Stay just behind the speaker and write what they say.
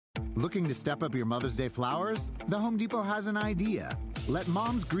Looking to step up your Mother's Day flowers? The Home Depot has an idea. Let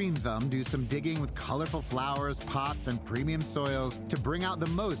Mom's Green Thumb do some digging with colorful flowers, pots, and premium soils to bring out the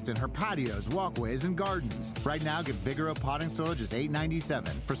most in her patios, walkways, and gardens. Right now, get Vigoro potting soil just $8.97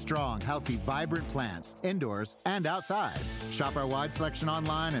 for strong, healthy, vibrant plants, indoors and outside. Shop our wide selection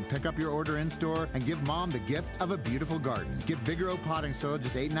online and pick up your order in-store and give Mom the gift of a beautiful garden. Get Vigoro potting soil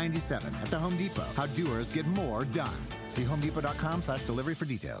just $8.97 at the Home Depot. How doers get more done. See homedepot.com/delivery for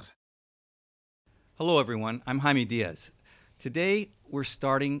details. Hello, everyone. I'm Jaime Diaz. Today, we're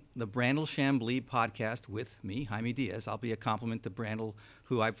starting the Brandel Chamblee podcast with me, Jaime Diaz. I'll be a compliment to Brandel,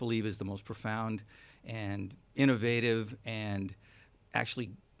 who I believe is the most profound and innovative and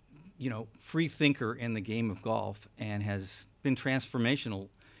actually, free thinker in the game of golf and has been transformational.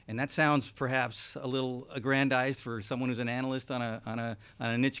 And that sounds perhaps a little aggrandized for someone who's an analyst on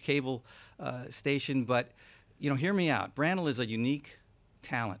a niche cable station, but hear me out. Brandel is a unique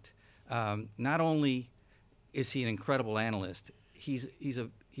talent. Not only is he an incredible analyst, he's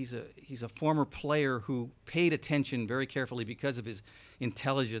a former player who paid attention very carefully because of his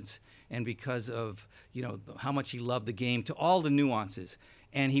intelligence and because of how much he loved the game to all the nuances.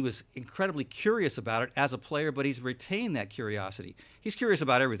 And he was incredibly curious about it as a player, but he's retained that curiosity. He's curious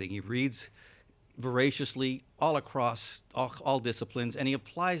about everything. He reads voraciously all across all disciplines, and he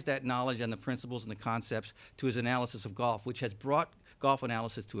applies that knowledge and the principles and the concepts to his analysis of golf, which has brought golf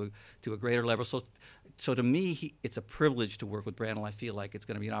analysis to a greater level. So to me, it's a privilege to work with Brandel. I feel like it's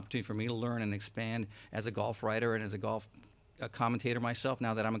going to be an opportunity for me to learn and expand as a golf writer and as a golf commentator myself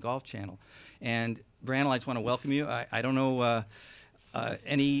now that I'm a Golf Channel. And Brandel, I just want to welcome you. I don't know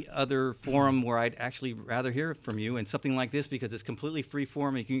any other forum where I'd actually rather hear from you and something like this because it's completely free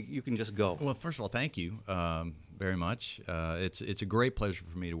form. You can just go. Well, first of all, thank you very much. It's a great pleasure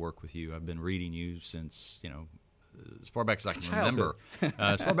for me to work with you. I've been reading you since as far back as I can remember.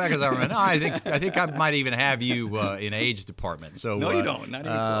 As far back as I remember. No, I think I might even have you in age department. So no, you don't. Not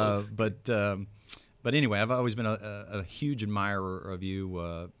even close. But anyway, I've always been a huge admirer of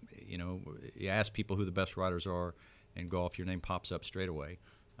you. You ask people who the best writers are in golf, your name pops up straight away.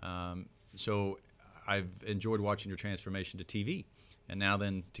 So I've enjoyed watching your transformation to TV, and now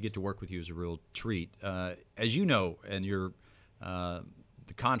then to get to work with you is a real treat. As you know, and your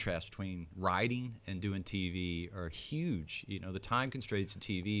the contrast between writing and doing TV are huge. The time constraints of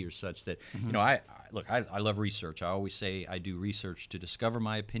TV are such that I love research. I always say I do research to discover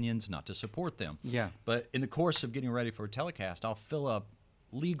my opinions, not to support them. Yeah. But in the course of getting ready for a telecast, I'll fill up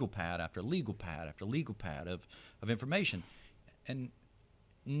legal pad after legal pad after legal pad of information, and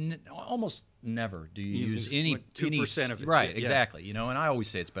almost never do you use any 2% of it. Right, yeah. Exactly. And I always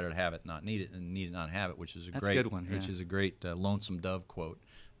say it's better to have it, not need it, than need it, not have it, which is a great one. Yeah. Which is a great Lonesome Dove quote.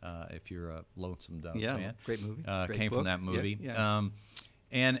 If you're a Lonesome Dove fan, great movie. Great came book. From that movie. Yeah.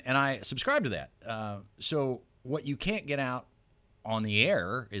 And I subscribe to that. So what you can't get out on the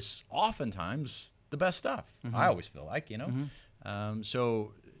air is oftentimes the best stuff. Mm-hmm. I always feel like, Mm-hmm.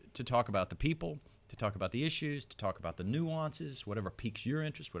 So to talk about the people, to talk about the issues, to talk about the nuances, whatever piques your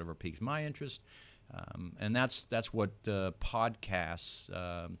interest, whatever piques my interest, and that's what podcasts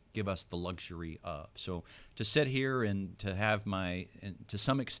give us the luxury of. So to sit here and to have to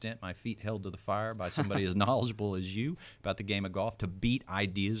some extent, my feet held to the fire by somebody as knowledgeable as you about the game of golf, to beat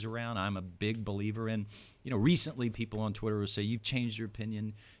ideas around, I'm a big believer in. Recently people on Twitter will say you've changed your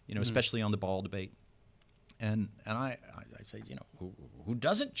opinion, mm-hmm. especially on the ball debate. And I say, who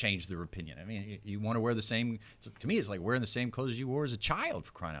doesn't change their opinion? I mean, you want to wear the same. To me, it's like wearing the same clothes you wore as a child,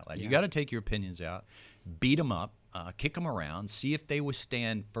 for crying out loud. Yeah. You got to take your opinions out, beat them up, kick them around, see if they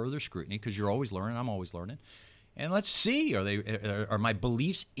withstand further scrutiny, because you're always learning. I'm always learning, and let's see are my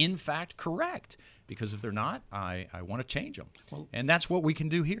beliefs in fact correct? Because if they're not, I want to change them. Well, and that's what we can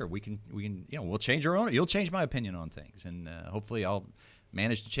do here. We can we'll change our own. You'll change my opinion on things, and hopefully I'll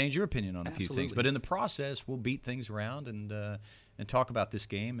manage to change your opinion on a few things. But in the process, we'll beat things around and talk about this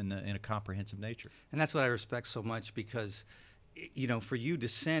game in a comprehensive nature. And that's what I respect so much because, for you,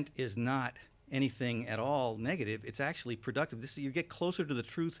 dissent is not anything at all negative. It's actually productive. You get closer to the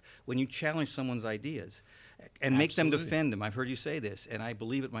truth when you challenge someone's ideas and make them defend them. I've heard you say this, and I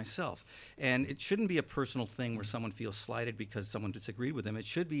believe it myself. And it shouldn't be a personal thing where someone feels slighted because someone disagreed with them. It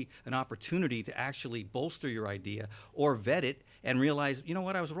should be an opportunity to actually bolster your idea or vet it and realize,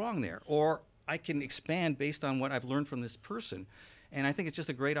 I was wrong there. Or I can expand based on what I've learned from this person. And I think it's just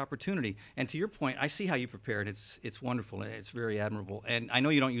a great opportunity. And to your point, I see how you prepare it. It's wonderful, and it's very admirable. And I know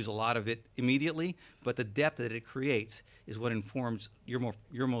you don't use a lot of it immediately, but the depth that it creates is what informs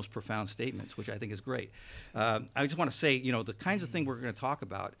your most profound statements, which I think is great. I just want to say, the kinds of things we're going to talk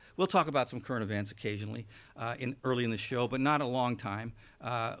about. We'll talk about some current events occasionally early in the show, but not a long time.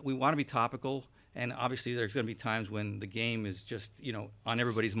 We want to be topical. And obviously, there's going to be times when the game is just, on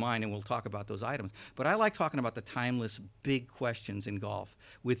everybody's mind, and we'll talk about those items. But I like talking about the timeless, big questions in golf,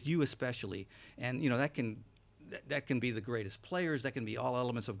 with you especially. And, that can be the greatest players. That can be all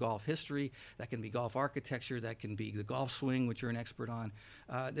elements of golf history. That can be golf architecture. That can be the golf swing, which you're an expert on.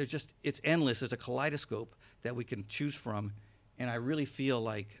 It's endless. There's a kaleidoscope that we can choose from. And I really feel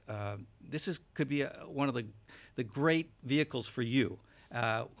like could be one of the great vehicles for you.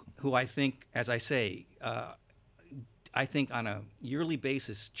 Who I think, as I say, I think on a yearly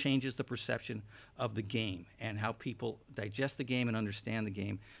basis changes the perception of the game and how people digest the game and understand the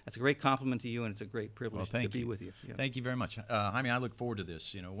game. That's a great compliment to you, and it's a great privilege to be with you. Yeah. Thank you very much. Jaime, I look forward to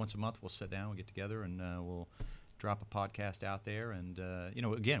this. Once a month we'll sit down, we'll get together, and we'll drop a podcast out there. And,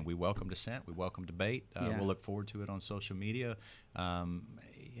 again, we welcome dissent. We welcome debate. We'll look forward to it on social media.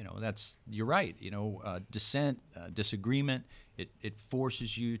 You're right. Dissent, disagreement, it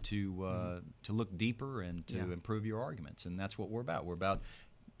forces you to look deeper and to improve your arguments. And that's what we're about. We're about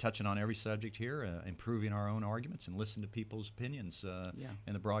touching on every subject here, improving our own arguments, and listen to people's opinions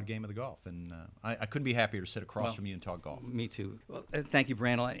in the broad game of the golf. And I couldn't be happier to sit across from you and talk golf. Me too. Well, thank you,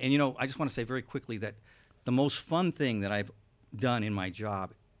 Brandel. And, I just want to say very quickly that the most fun thing that I've done in my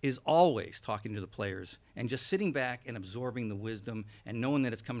job is always talking to the players and just sitting back and absorbing the wisdom and knowing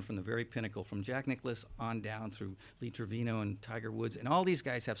that it's coming from the very pinnacle, from Jack Nicklaus on down through Lee Trevino and Tiger Woods. And all these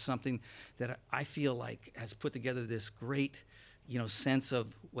guys have something that I feel like has put together this great, sense of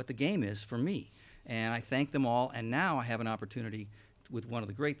what the game is for me. And I thank them all. And now I have an opportunity with one of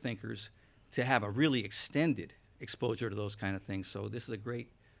the great thinkers to have a really extended exposure to those kind of things. So this is a great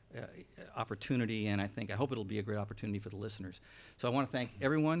opportunity, and I hope it'll be a great opportunity for the listeners. So I want to thank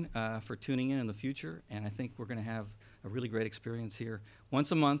everyone for tuning in the future, and I think we're going to have a really great experience here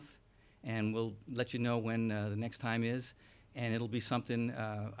once a month, and we'll let you know when the next time is, and it'll be something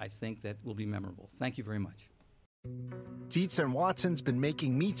I think that will be memorable. Thank you very much. Dietz & Watson's been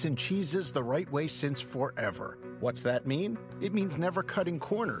making meats and cheeses the right way since forever. What's that mean? It means never cutting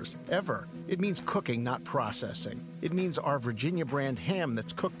corners, ever. It means cooking, not processing. It means our Virginia brand ham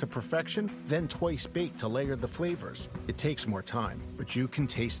that's cooked to perfection, then twice baked to layer the flavors. It takes more time, but you can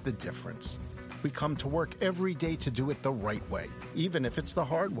taste the difference. We come to work every day to do it the right way, even if it's the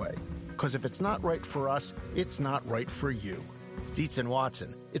hard way. Because if it's not right for us, it's not right for you. Dietz &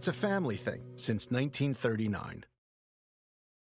 Watson, it's a family thing since 1939.